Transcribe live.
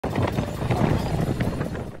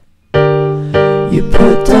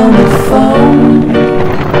down the phone.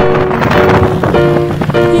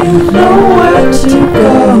 You know where to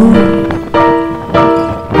go.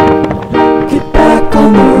 Get back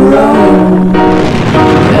on the road.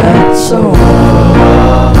 Yeah, it's over.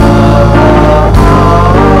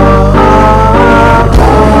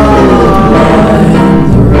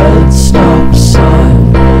 Line, the red stop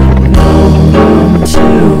sign. No room to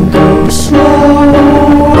go slower.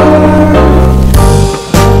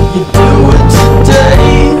 You do it today,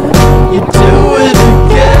 you do it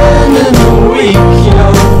again in a week.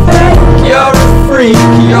 You're fake, you're a freak,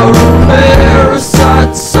 you're a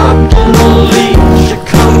parasite sucking a leech.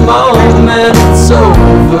 Come on, man, it's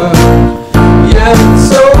over.